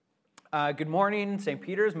Good morning, St.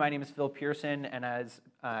 Peter's. My name is Phil Pearson, and as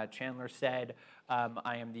Chandler said,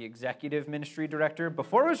 I am the executive ministry director.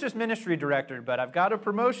 Before it was just ministry director, but I've got a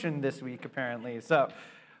promotion this week, apparently. So,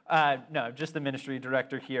 no, just the ministry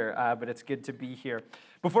director here, but it's good to be here.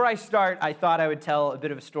 Before I start, I thought I would tell a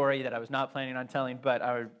bit of a story that I was not planning on telling, but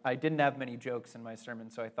I didn't have many jokes in my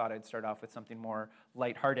sermon, so I thought I'd start off with something more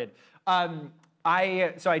lighthearted.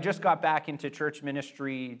 I just got back into church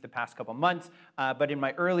ministry the past couple months, but in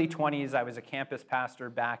my early 20s, I was a campus pastor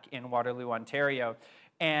back in Waterloo, Ontario.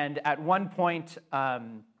 And at one point,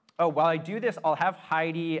 while I do this, I'll have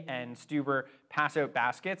Heidi and Stuber pass out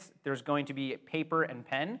baskets. There's going to be paper and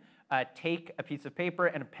pen. Take a piece of paper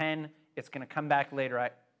and a pen. It's going to come back later,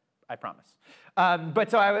 I promise.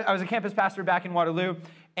 So I was a campus pastor back in Waterloo,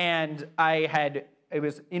 and it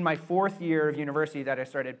was in my fourth year of university that I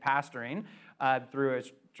started pastoring through a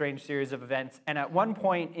strange series of events. And at one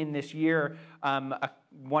point in this year, a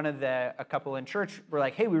couple in church were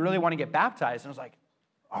like, hey, we really want to get baptized. And I was like,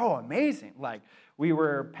 oh, amazing. Like, we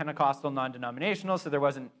were Pentecostal non-denominational, so there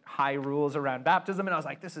wasn't high rules around baptism. And I was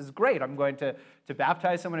like, this is great. I'm going to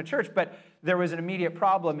baptize someone at church. But there was an immediate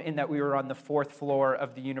problem in that we were on the fourth floor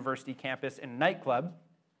of the university campus in a nightclub,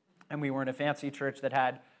 and we were in a fancy church that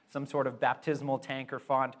had some sort of baptismal tank or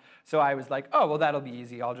font. So I was like, oh, well, that'll be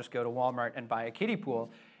easy. I'll just go to Walmart and buy a kiddie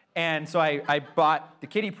pool. And so I bought the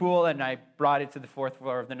kiddie pool, and I brought it to the fourth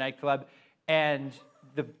floor of the nightclub. And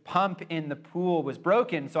the pump in the pool was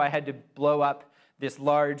broken, so I had to blow up this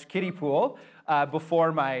large kiddie pool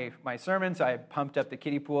before my sermon. So I pumped up the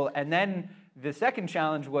kiddie pool. And then the second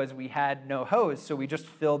challenge was we had no hose, so we just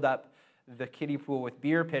filled up the kiddie pool with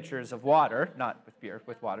beer pitchers of water, not with beer,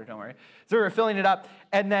 with water, don't worry. So we were filling it up,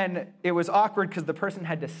 and then it was awkward because the person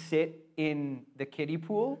had to sit in the kiddie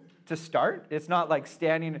pool to start. It's not like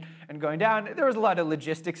standing and going down. There was a lot of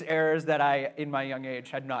logistics errors that I, in my young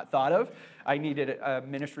age, had not thought of. I needed a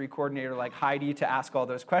ministry coordinator like Heidi to ask all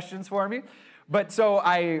those questions for me. But so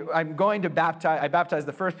I'm going to baptize. I baptized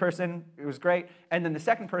the first person. It was great. And then the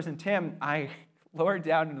second person, Tim, I lowered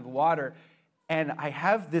down into the water, and I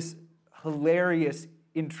have this hilarious,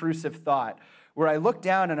 intrusive thought where I look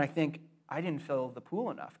down and I think, I didn't fill the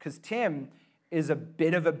pool enough, because Tim is a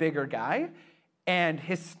bit of a bigger guy, and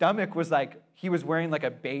his stomach was like, he was wearing like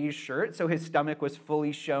a beige shirt, so his stomach was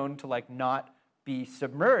fully shown to like not be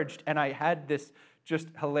submerged. And I had this just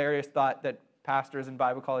hilarious thought that pastors and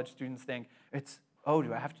Bible college students think,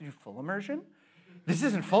 do I have to do full immersion? This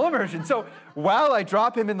isn't full immersion. So while I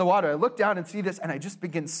drop him in the water, I look down and see this, and I just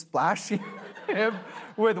begin splashing him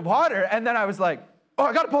with water. And then I was like, oh,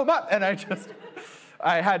 I got to pull him up. And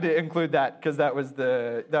I had to include that because that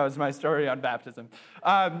was my story on baptism.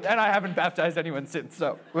 And I haven't baptized anyone since,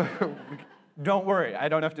 so don't worry. I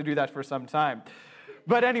don't have to do that for some time.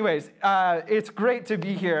 But anyways, it's great to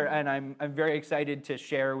be here, and I'm very excited to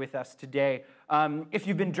share with us today. If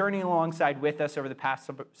you've been journeying alongside with us over the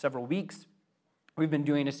past several weeks, we've been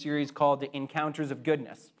doing a series called The Encounters of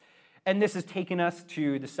Goodness. And this has taken us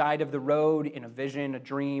to the side of the road in a vision, a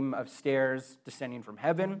dream of stairs descending from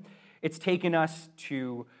heaven. It's taken us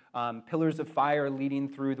to pillars of fire leading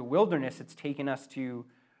through the wilderness. It's taken us to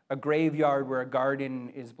a graveyard where a garden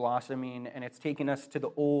is blossoming. And it's taken us to the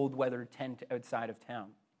old weathered tent outside of town.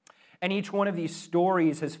 And each one of these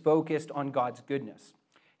stories has focused on God's goodness,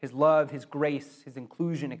 his love, his grace, his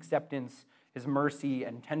inclusion, acceptance, his mercy,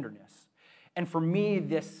 and tenderness. And for me,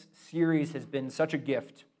 this series has been such a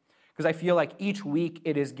gift because I feel like each week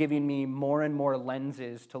it is giving me more and more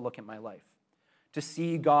lenses to look at my life, to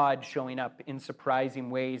see God showing up in surprising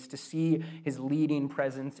ways, to see his leading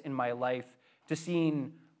presence in my life, to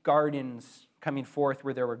seeing gardens coming forth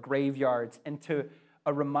where there were graveyards, and to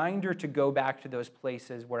a reminder to go back to those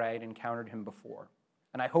places where I had encountered him before.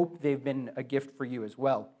 And I hope they've been a gift for you as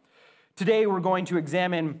well. Today we're going to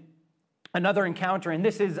examine another encounter, and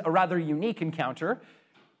this is a rather unique encounter.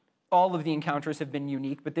 All of the encounters have been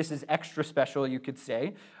unique, but this is extra special, you could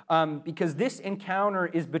say, because this encounter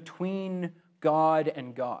is between God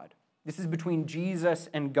and God. This is between Jesus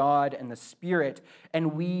and God and the Spirit,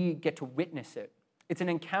 and we get to witness it. It's an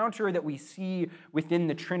encounter that we see within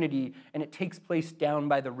the Trinity, and it takes place down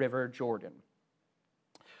by the River Jordan.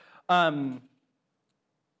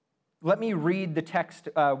 Let me read the text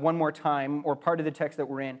one more time, or part of the text that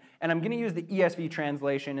we're in, and I'm going to use the ESV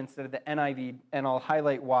translation instead of the NIV, and I'll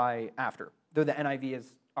highlight why after, though the NIV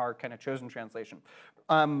is our kind of chosen translation.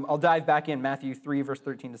 I'll dive back in, Matthew 3, verse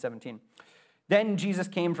 13 to 17. Then Jesus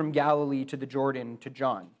came from Galilee to the Jordan to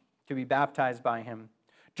John to be baptized by him.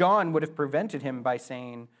 John would have prevented him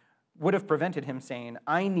saying,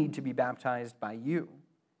 I need to be baptized by you,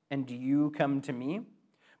 and do you come to me?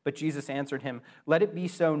 But Jesus answered him, "Let it be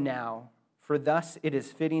so now, for thus it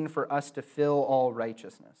is fitting for us to fill all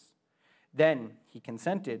righteousness." Then he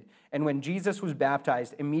consented, and when Jesus was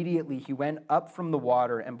baptized, immediately he went up from the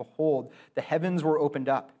water, and behold, the heavens were opened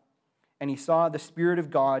up, and he saw the Spirit of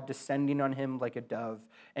God descending on him like a dove,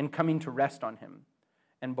 and coming to rest on him.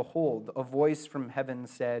 And behold, a voice from heaven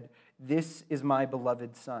said, "This is my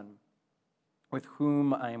beloved Son, with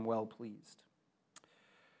whom I am well pleased."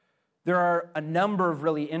 There are a number of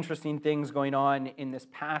really interesting things going on in this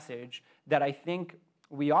passage that I think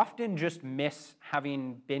we often just miss,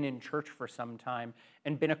 having been in church for some time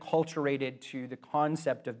and been acculturated to the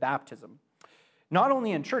concept of baptism. Not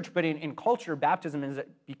only in church, but in culture, baptism is,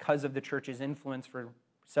 because of the church's influence for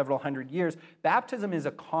several hundred years, baptism is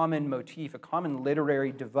a common motif, a common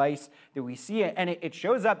literary device that we see. And it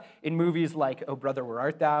shows up in movies like Oh Brother, Where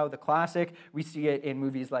Art Thou?, the classic. We see it in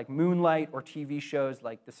movies like Moonlight or TV shows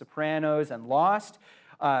like The Sopranos and Lost.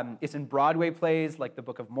 It's in Broadway plays like The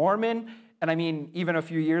Book of Mormon. And I mean, even a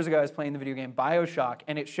few years ago, I was playing the video game BioShock,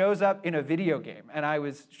 and it shows up in a video game. And I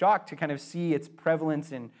was shocked to kind of see its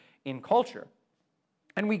prevalence in culture.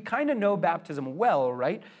 And we kind of know baptism well,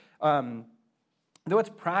 right? Though it's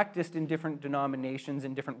practiced in different denominations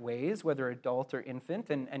in different ways, whether adult or infant,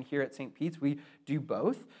 and here at St. Pete's we do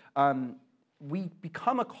both, we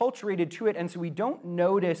become acculturated to it, and so we don't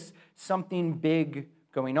notice something big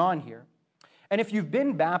going on here. And if you've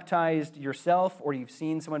been baptized yourself or you've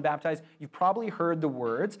seen someone baptized, you've probably heard the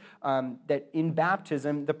words that in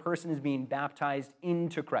baptism, the person is being baptized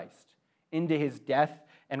into Christ, into his death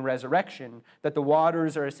and resurrection, that the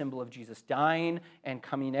waters are a symbol of Jesus dying, and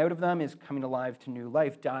coming out of them is coming alive to new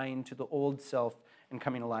life, dying to the old self and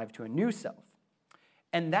coming alive to a new self.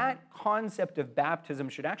 And that concept of baptism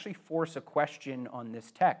should actually force a question on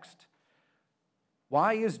this text.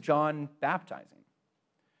 Why is John baptizing?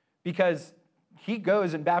 Because he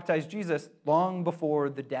goes and baptized Jesus long before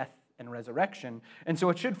the death and resurrection. And so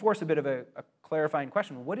it should force a bit of a clarifying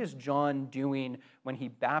question. What is John doing when he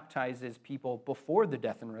baptizes people before the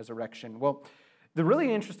death and resurrection? Well, the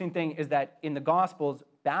really interesting thing is that in the Gospels,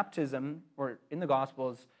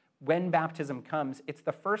 when baptism comes, it's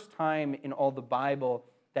the first time in all the Bible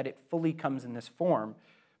that it fully comes in this form.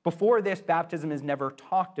 Before this, baptism is never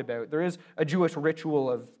talked about. There is a Jewish ritual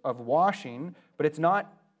of washing, but it's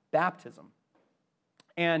not baptism.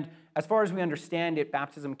 And as far as we understand it,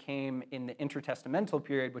 baptism came in the intertestamental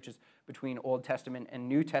period, which is between Old Testament and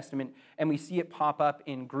New Testament, and we see it pop up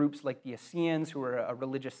in groups like the Essenes, who were a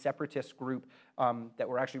religious separatist group that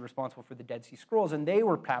were actually responsible for the Dead Sea Scrolls, and they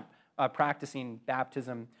were practicing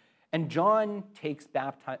baptism. And John takes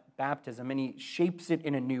baptism and he shapes it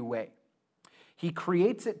in a new way. He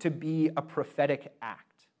creates it to be a prophetic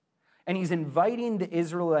act, and he's inviting the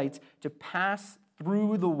Israelites to pass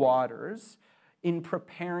through the waters in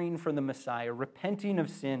preparing for the Messiah, repenting of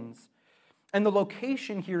sins. And the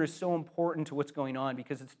location here is so important to what's going on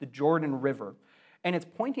because it's the Jordan River, and it's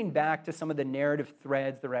pointing back to some of the narrative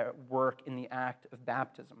threads that are at work in the act of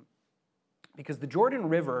baptism. Because the Jordan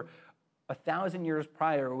River, 1,000 years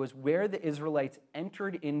prior, was where the Israelites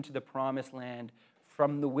entered into the promised land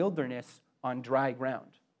from the wilderness on dry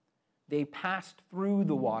ground. They passed through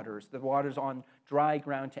the waters on dry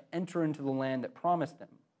ground, to enter into the land that promised them.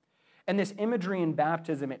 And this imagery in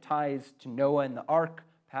baptism, it ties to Noah and the ark,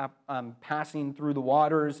 passing through the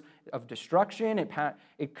waters of destruction.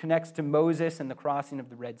 It connects to Moses and the crossing of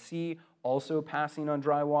the Red Sea, also passing on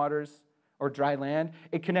dry waters or dry land.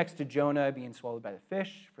 It connects to Jonah being swallowed by the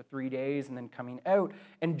fish for 3 days and then coming out.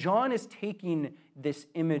 And John is taking this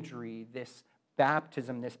imagery, this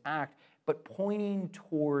baptism, this act, but pointing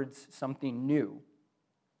towards something new.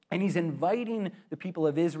 And he's inviting the people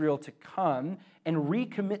of Israel to come and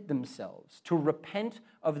recommit themselves, to repent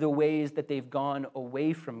of the ways that they've gone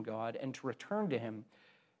away from God and to return to him.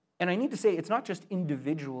 And I need to say, it's not just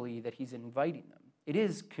individually that he's inviting them. It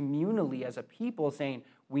is communally as a people saying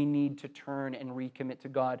we need to turn and recommit to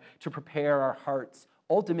God to prepare our hearts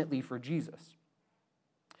ultimately for Jesus.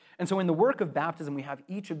 And so in the work of baptism, we have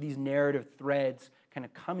each of these narrative threads kind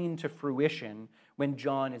of coming to fruition when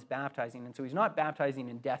John is baptizing. And so he's not baptizing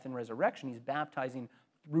in death and resurrection, he's baptizing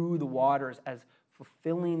through the waters as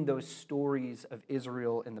fulfilling those stories of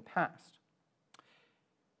Israel in the past.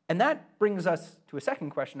 And that brings us to a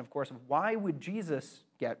second question, of course, of why would Jesus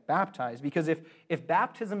get baptized? Because if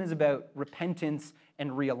baptism is about repentance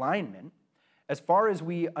and realignment, as far as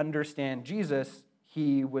we understand Jesus,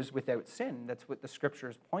 he was without sin. That's what the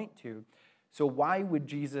scriptures point to. So why would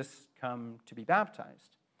Jesus come to be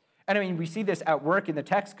baptized? And I mean, we see this at work in the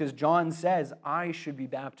text because John says, I should be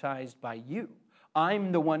baptized by you.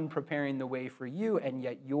 I'm the one preparing the way for you, and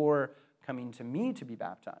yet you're coming to me to be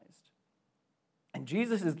baptized? And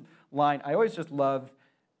Jesus' line, I always just love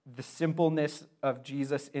the simpleness of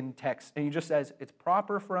Jesus in text. And he just says, it's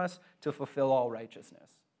proper for us to fulfill all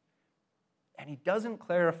righteousness. And he doesn't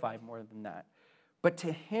clarify more than that. But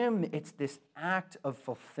to him, it's this act of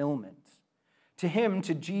fulfillment. To him,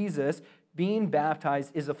 to Jesus, being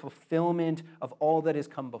baptized is a fulfillment of all that has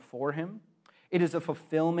come before him. It is a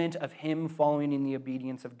fulfillment of him following in the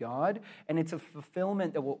obedience of God, and it's a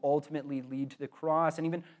fulfillment that will ultimately lead to the cross. And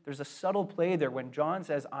even there's a subtle play there when John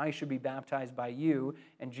says, I should be baptized by you,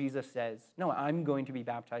 and Jesus says, no, I'm going to be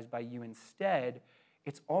baptized by you instead.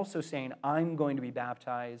 It's also saying, I'm going to be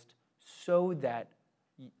baptized so that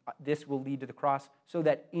this will lead to the cross, so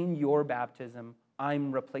that in your baptism,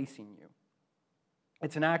 I'm replacing you.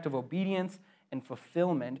 It's an act of obedience and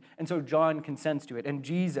fulfillment. And so John consents to it. And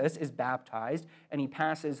Jesus is baptized, and he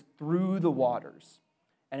passes through the waters.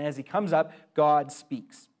 And as he comes up, God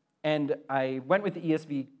speaks. And I went with the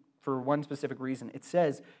ESV for one specific reason. It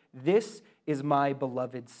says, this is my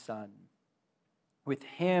beloved Son. With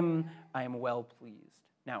him I am well pleased.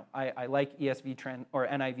 Now, I like ESV or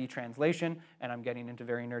NIV translation, and I'm getting into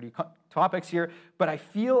very nerdy topics here, but I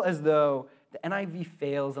feel as though the NIV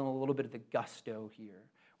fails in a little bit of the gusto here.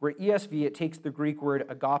 Where ESV, it takes the Greek word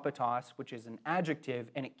agapetos, which is an adjective,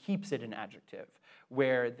 and it keeps it an adjective,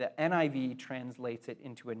 where the NIV translates it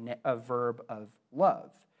into a verb of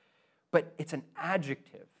love. But it's an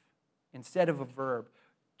adjective instead of a verb.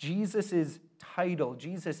 Jesus' title,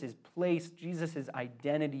 Jesus' place, Jesus'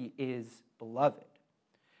 identity is beloved.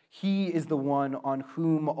 He is the one on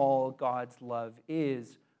whom all God's love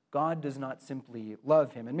is. God does not simply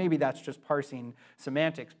love him. And maybe that's just parsing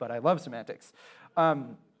semantics, but I love semantics.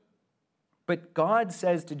 But God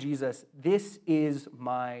says to Jesus, this is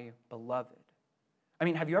my beloved. I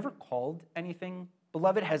mean, have you ever called anything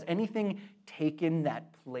beloved? Has anything taken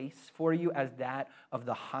that place for you as that of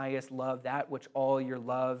the highest love, that which all your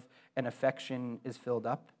love and affection is filled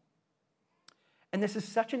up? And this is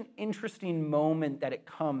such an interesting moment that it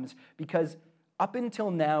comes because up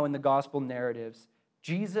until now in the gospel narratives,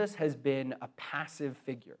 Jesus has been a passive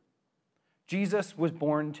figure. Jesus was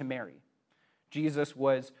born to Mary. Jesus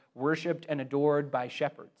was worshiped and adored by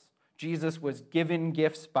shepherds. Jesus was given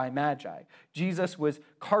gifts by magi. Jesus was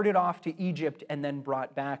carted off to Egypt and then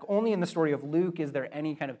brought back. Only in the story of Luke is there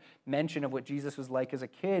any kind of mention of what Jesus was like as a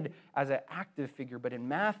kid, as an active figure. But in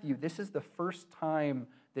Matthew, this is the first time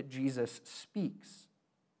that Jesus speaks.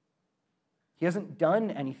 He hasn't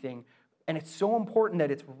done anything, and it's so important that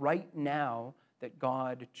it's right now that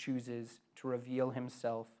God chooses to reveal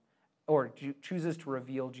himself, or chooses to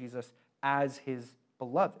reveal Jesus as his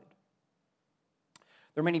beloved.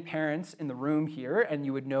 There are many parents in the room here, and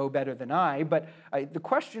you would know better than I, but the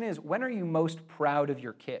question is, when are you most proud of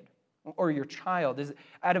your kid or your child?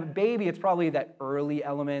 Out of a baby, it's probably that early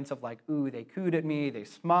elements of like, ooh, they cooed at me, they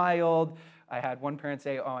smiled. I had one parent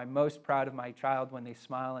say, oh, I'm most proud of my child when they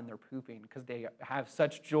smile and they're pooping because they have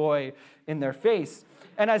such joy in their face.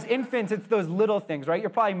 And as infants, it's those little things, right? You're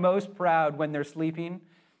probably most proud when they're sleeping.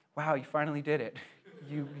 Wow, you finally did it.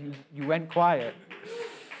 You went quiet.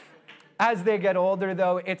 As they get older,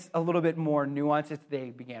 though, it's a little bit more nuanced. It's they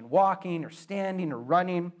began walking or standing or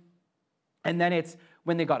running. And then it's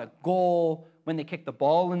when they got a goal, when they kicked the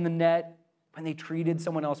ball in the net, when they treated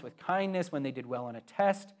someone else with kindness, when they did well on a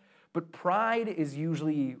test. But pride is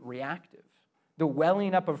usually reactive. The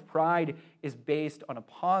welling up of pride is based on a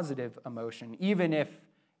positive emotion, even if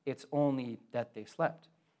it's only that they slept.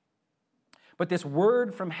 But this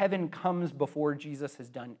word from heaven comes before Jesus has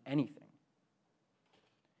done anything.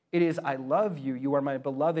 It is, I love you, you are my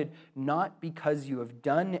beloved, not because you have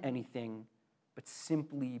done anything, but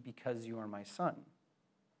simply because you are my son.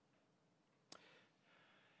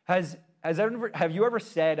 Have you ever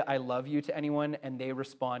said, I love you to anyone, and they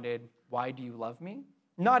responded, why do you love me?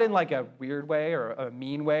 Not in like a weird way or a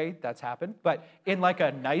mean way, that's happened, but in like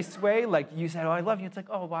a nice way, like you said, oh, I love you. It's like,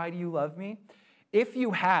 oh, why do you love me? If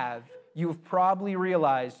you have, you've probably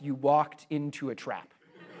realized you walked into a trap,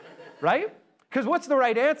 right? Because what's the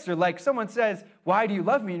right answer? Like someone says, why do you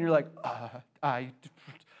love me? And you're like, I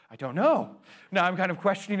don't know. Now I'm kind of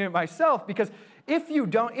questioning it myself because if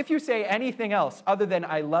you say anything else other than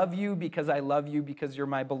I love you because you're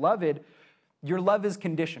my beloved, your love is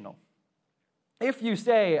conditional. If you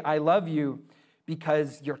say I love you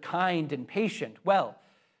because you're kind and patient, well,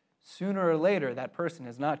 sooner or later that person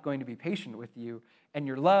is not going to be patient with you and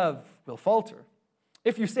your love will falter.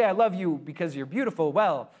 If you say I love you because you're beautiful,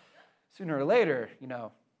 well, sooner or later,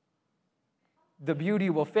 the beauty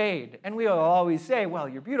will fade. And we will always say, well,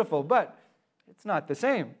 you're beautiful, but it's not the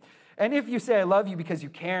same. And if you say, I love you because you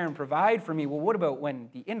care and provide for me, well, what about when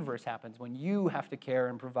the inverse happens, when you have to care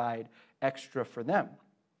and provide extra for them?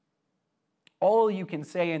 All you can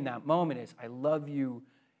say in that moment is, I love you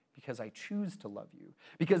because I choose to love you.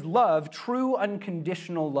 Because love, true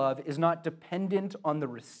unconditional love, is not dependent on the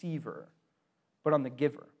receiver, but on the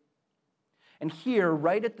giver. And here,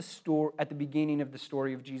 right at the beginning of the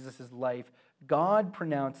story of Jesus' life, God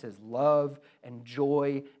pronounces love and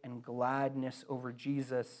joy and gladness over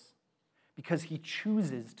Jesus because he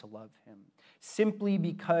chooses to love him, simply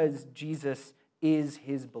because Jesus is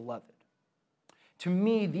his beloved. To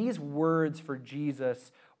me, these words for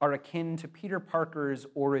Jesus are akin to Peter Parker's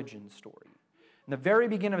origin story. In the very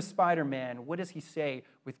beginning of Spider-Man, what does he say?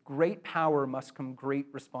 With great power must come great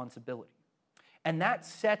responsibility. And that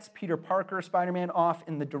sets Peter Parker, Spider-Man, off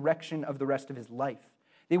in the direction of the rest of his life.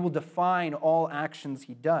 They will define all actions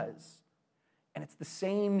he does. And it's the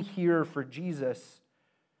same here for Jesus,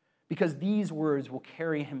 because these words will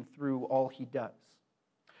carry him through all he does.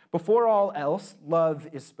 Before all else, love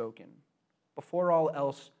is spoken. Before all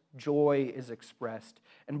else, joy is expressed.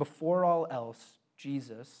 And before all else,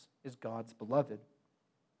 Jesus is God's beloved.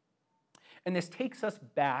 And this takes us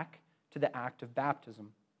back to the act of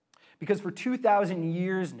baptism. Because for 2,000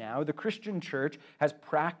 years now, the Christian church has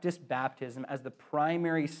practiced baptism as the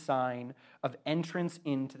primary sign of entrance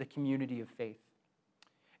into the community of faith.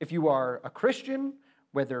 If you are a Christian,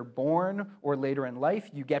 whether born or later in life,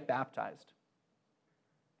 you get baptized.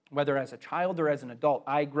 Whether as a child or as an adult.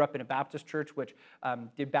 I grew up in a Baptist church which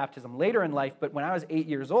did baptism later in life, but when I was 8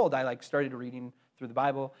 years old, I started reading through the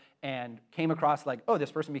Bible and came across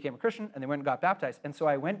this person became a Christian, and they went and got baptized. And so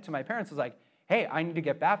I went to my parents and was like, hey, I need to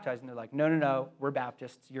get baptized. And they're like, no, we're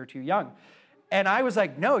Baptists, you're too young. And I was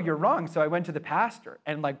like, no, you're wrong. So I went to the pastor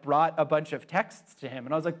and brought a bunch of texts to him.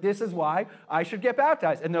 And I was like, this is why I should get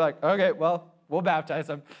baptized. And they're like, okay, well, we'll baptize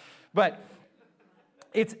them. But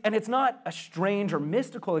it's not a strange or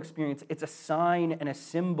mystical experience. It's a sign and a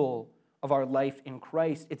symbol of our life in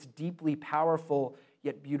Christ. It's deeply powerful,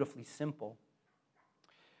 yet beautifully simple.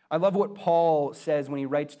 I love what Paul says when he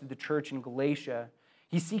writes to the church in Galatia.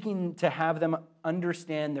 He's seeking to have them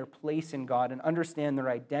understand their place in God and understand their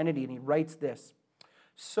identity. And he writes this: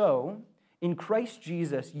 so, in Christ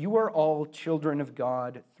Jesus, you are all children of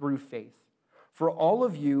God through faith. For all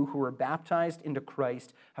of you who are baptized into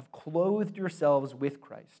Christ have clothed yourselves with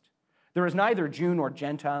Christ. There is neither Jew nor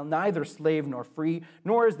Gentile, neither slave nor free,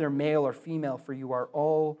 nor is there male or female, for you are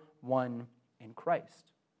all one in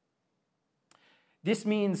Christ. This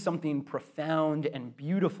means something profound and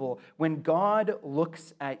beautiful. When God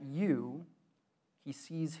looks at you, he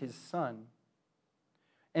sees his Son.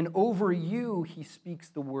 And over you, he speaks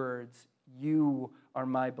the words, you are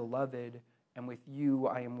my beloved, and with you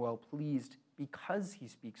I am well pleased, because he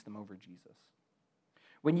speaks them over Jesus.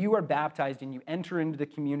 When you are baptized and you enter into the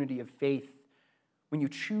community of faith, when you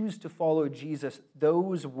choose to follow Jesus,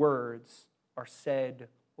 those words are said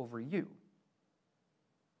over you.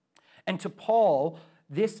 And to Paul,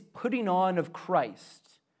 this putting on of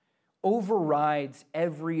Christ overrides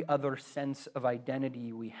every other sense of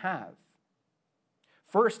identity we have.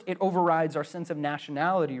 First, it overrides our sense of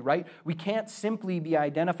nationality, right? We can't simply be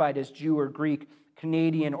identified as Jew or Greek,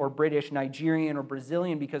 Canadian or British, Nigerian or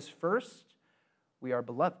Brazilian, because first, we are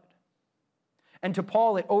beloved. And to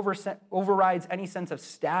Paul, it overrides any sense of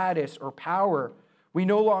status or power. We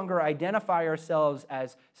no longer identify ourselves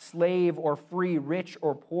as slave or free, rich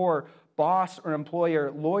or poor, boss or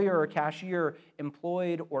employer, lawyer or cashier,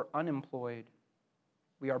 employed or unemployed.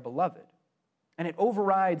 We are beloved. And it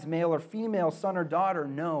overrides male or female, son or daughter.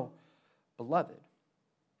 No, beloved.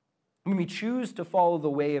 When we choose to follow the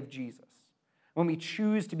way of Jesus, when we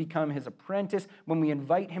choose to become his apprentice, when we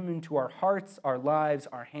invite him into our hearts, our lives,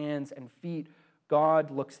 our hands and feet, God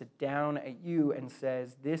looks down at you and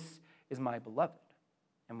says, this is my beloved.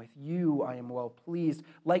 And with you I am well pleased.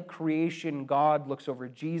 Like creation, God looks over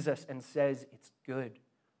Jesus and says, it's good.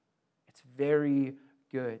 It's very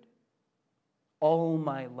good. All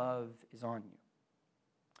my love is on you.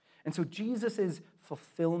 And so Jesus'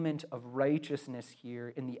 fulfillment of righteousness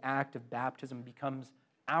here in the act of baptism becomes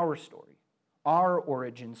our story, our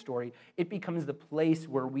origin story. It becomes the place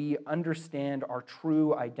where we understand our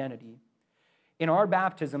true identity. In our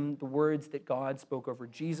baptism, the words that God spoke over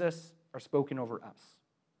Jesus are spoken over us.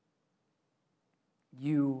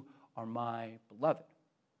 You are my beloved.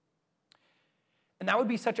 And that would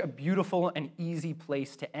be such a beautiful and easy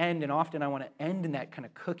place to end. And often I want to end in that kind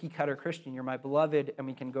of cookie-cutter Christian, you're my beloved, and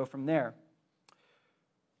we can go from there.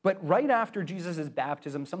 But right after Jesus'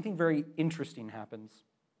 baptism, something very interesting happens.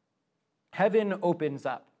 Heaven opens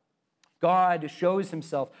up. God shows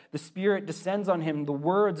himself. The Spirit descends on him. The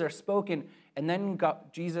words are spoken. And then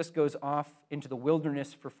Jesus goes off into the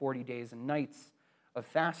wilderness for 40 days and nights of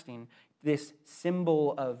fasting, this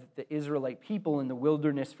symbol of the Israelite people in the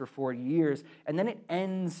wilderness for 40 years. And then it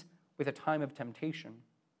ends with a time of temptation.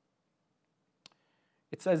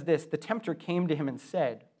 It says this, the tempter came to him and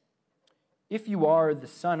said, if you are the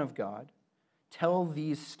Son of God, tell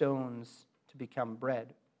these stones to become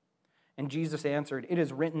bread. And Jesus answered, it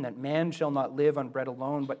is written that man shall not live on bread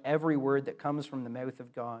alone, but every word that comes from the mouth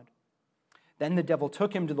of God. Then the devil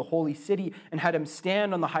took him to the holy city and had him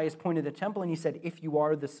stand on the highest point of the temple, and he said, if you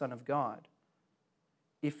are the Son of God,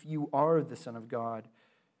 if you are the Son of God,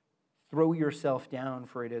 throw yourself down,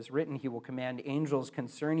 for it is written, he will command angels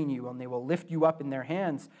concerning you, and they will lift you up in their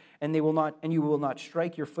hands, and you will not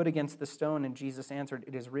strike your foot against the stone. And Jesus answered,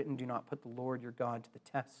 it is written, do not put the Lord your God to the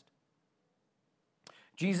test.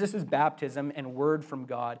 Jesus' baptism and word from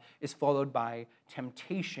God is followed by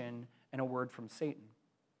temptation and a word from Satan.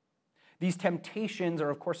 These temptations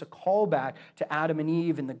are, of course, a callback to Adam and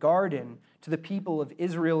Eve in the garden, to the people of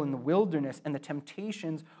Israel in the wilderness, and the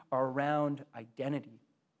temptations are around identity.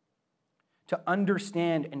 To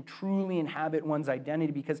understand and truly inhabit one's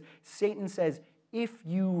identity, because Satan says, if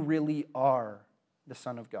you really are the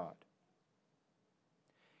Son of God.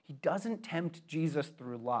 He doesn't tempt Jesus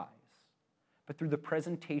through lies, but through the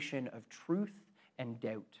presentation of truth and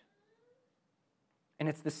doubt. And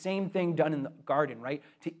it's the same thing done in the garden, right?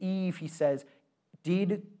 To Eve, he says,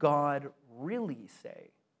 did God really say,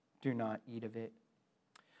 do not eat of it?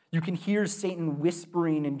 You can hear Satan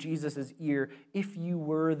whispering in Jesus' ear, if you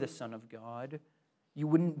were the Son of God, you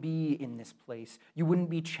wouldn't be in this place. You wouldn't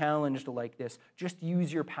be challenged like this. Just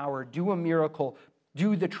use your power. Do a miracle.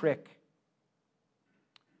 Do the trick.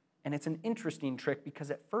 And it's an interesting trick because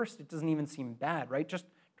at first it doesn't even seem bad, right? Just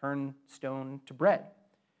turn stone to bread.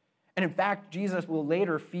 And in fact, Jesus will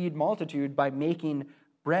later feed multitude by making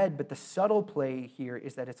bread, but the subtle play here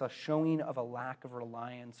is that it's a showing of a lack of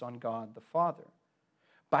reliance on God the Father.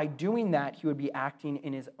 By doing that, he would be acting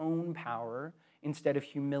in his own power instead of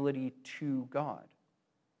humility to God.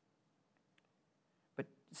 But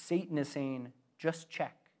Satan is saying, just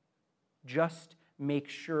check. Just make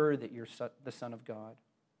sure that you're the Son of God.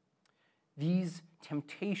 These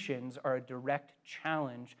temptations are a direct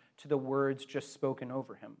challenge to the words just spoken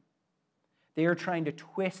over him. They are trying to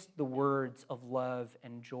twist the words of love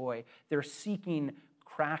and joy. They're seeking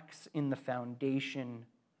cracks in the foundation.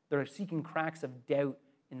 They're seeking cracks of doubt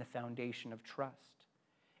in the foundation of trust.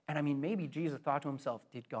 And I mean, maybe Jesus thought to himself,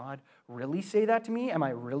 did God really say that to me? Am I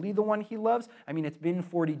really the one he loves? I mean, it's been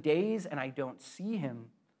 40 days and I don't see him.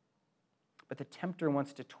 But the tempter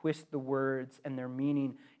wants to twist the words and their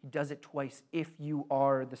meaning. He does it twice, if you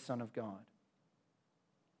are the Son of God.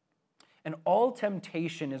 And all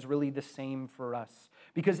temptation is really the same for us.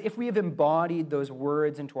 Because if we have embodied those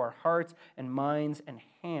words into our hearts and minds and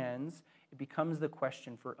hands, it becomes the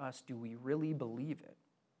question for us, do we really believe it?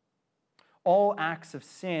 All acts of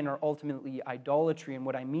sin are ultimately idolatry, and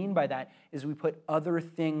what I mean by that is we put other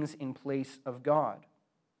things in place of God.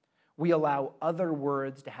 We allow other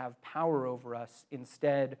words to have power over us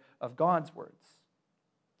instead of God's words.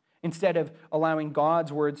 Instead of allowing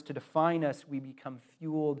God's words to define us, we become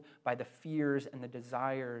fueled by the fears and the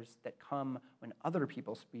desires that come when other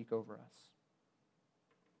people speak over us.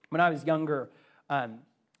 When I was younger, I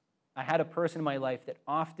had a person in my life that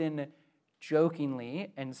often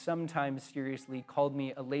jokingly and sometimes seriously called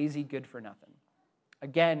me a lazy good-for-nothing.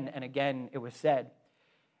 Again and again it was said.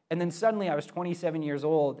 And then suddenly I was 27 years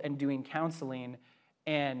old and doing counseling,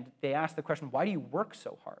 and they asked the question, why do you work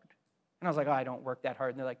so hard? And I was like, oh, I don't work that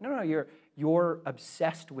hard. And they're like, no, you're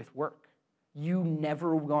obsessed with work. You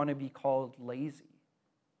never want to be called lazy.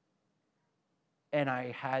 And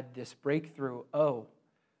I had this breakthrough, oh,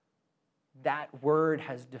 that word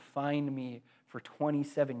has defined me for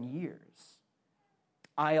 27 years.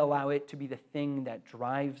 I allow it to be the thing that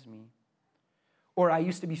drives me. Or I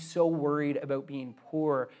used to be so worried about being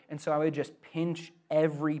poor, and so I would just pinch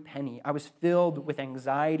every penny. I was filled with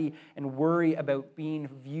anxiety and worry about being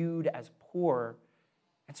viewed as poor.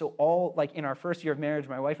 And so like in our first year of marriage,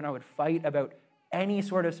 my wife and I would fight about any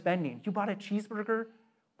sort of spending. You bought a cheeseburger?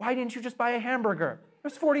 Why didn't you just buy a hamburger? It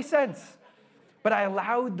was 40 cents. But I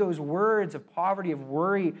allowed those words of poverty, of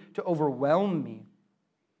worry to overwhelm me.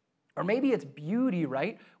 Or maybe it's beauty,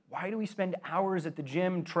 right? Why do we spend hours at the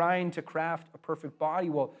gym trying to craft a perfect body?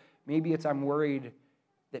 Well, maybe it's I'm worried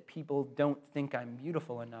that people don't think I'm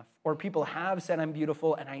beautiful enough. Or people have said I'm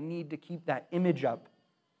beautiful and I need to keep that image up.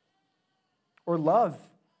 Or love.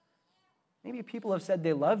 Maybe people have said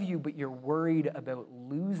they love you, but you're worried about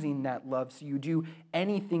losing that love, so you do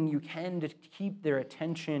anything you can to keep their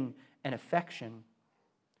attention and affection.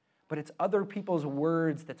 But it's other people's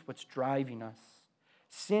words that's what's driving us.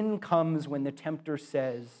 Sin comes when the tempter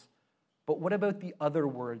says, but what about the other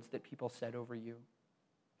words that people said over you?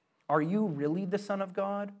 Are you really the Son of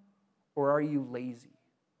God, or are you lazy?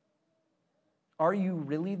 Are you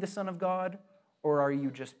really the Son of God, or are you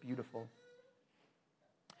just beautiful?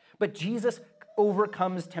 But Jesus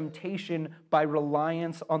overcomes temptation by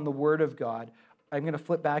reliance on the Word of God. I'm going to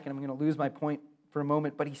flip back and I'm going to lose my point for a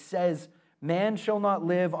moment, but he says, man shall not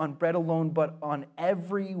live on bread alone, but on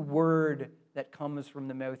every word that comes from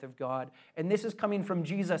the mouth of God. And this is coming from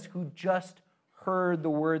Jesus, who just heard the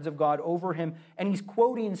words of God over him. And he's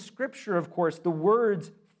quoting Scripture, of course, the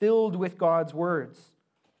words filled with God's words.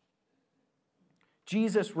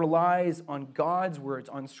 Jesus relies on God's words,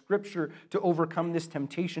 on Scripture, to overcome this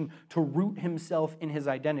temptation, to root himself in his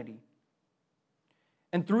identity.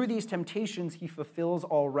 And through these temptations, he fulfills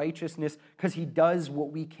all righteousness because he does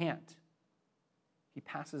what we can't. He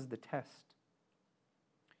passes the test.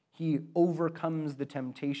 He overcomes the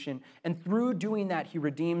temptation. And through doing that, he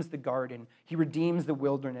redeems the garden, he redeems the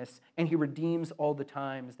wilderness, and he redeems all the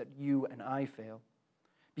times that you and I fail.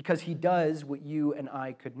 Because he does what you and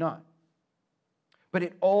I could not. But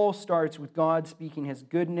it all starts with God speaking his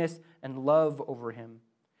goodness and love over him.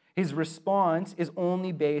 His response is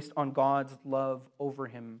only based on God's love over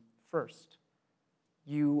him first.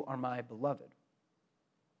 You are my beloved.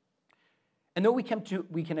 And though we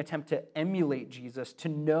can attempt to emulate Jesus,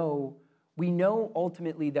 we know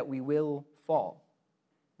ultimately that we will fall.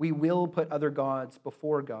 We will put other gods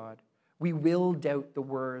before God. We will doubt the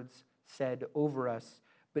words said over us.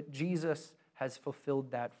 But Jesus has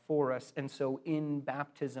fulfilled that for us. And so in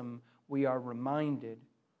baptism, we are reminded,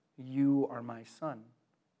 you are my son,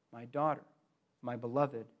 my daughter, my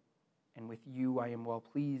beloved, and with you I am well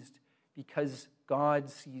pleased, because God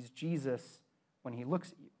sees Jesus when he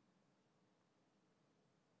looks at you.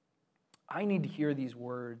 I need to hear these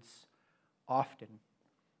words often.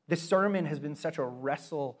 This sermon has been such a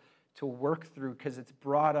wrestle to work through because it's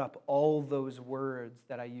brought up all those words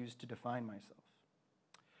that I use to define myself.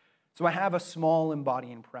 So I have a small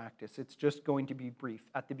embodying practice. It's just going to be brief.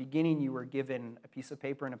 At the beginning, you were given a piece of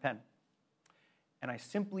paper and a pen. And I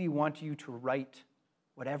simply want you to write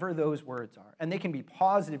whatever those words are. And they can be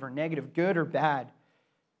positive or negative, good or bad.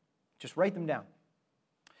 Just write them down.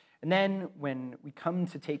 And then when we come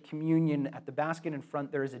to take communion, at the basket in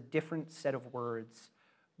front, there is a different set of words.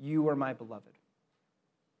 You are my beloved.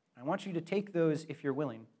 I want you to take those if you're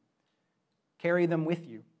willing. Carry them with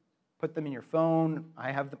you. Put them in your phone.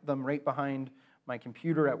 I have them right behind my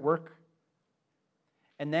computer at work.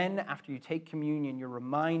 And then after you take communion, you're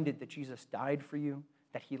reminded that Jesus died for you,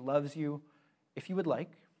 that he loves you. If you would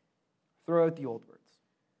like, throw out the old words,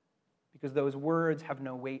 because those words have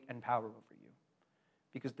no weight and power over you.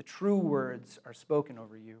 Because the true words are spoken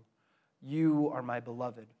over you. You are my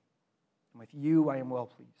beloved, and with you I am well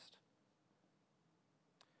pleased.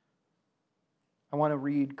 I want to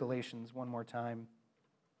read Galatians one more time,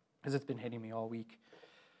 because it's been hitting me all week.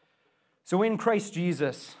 So in Christ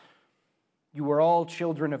Jesus, you are all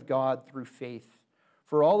children of God through faith.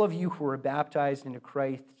 For all of you who are baptized into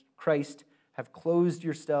Christ have clothed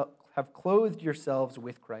yourselves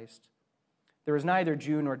with Christ. There is neither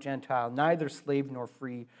Jew nor Gentile, neither slave nor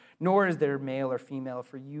free, nor is there male or female,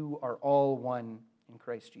 for you are all one in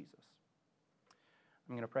Christ Jesus.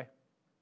 I'm going to pray.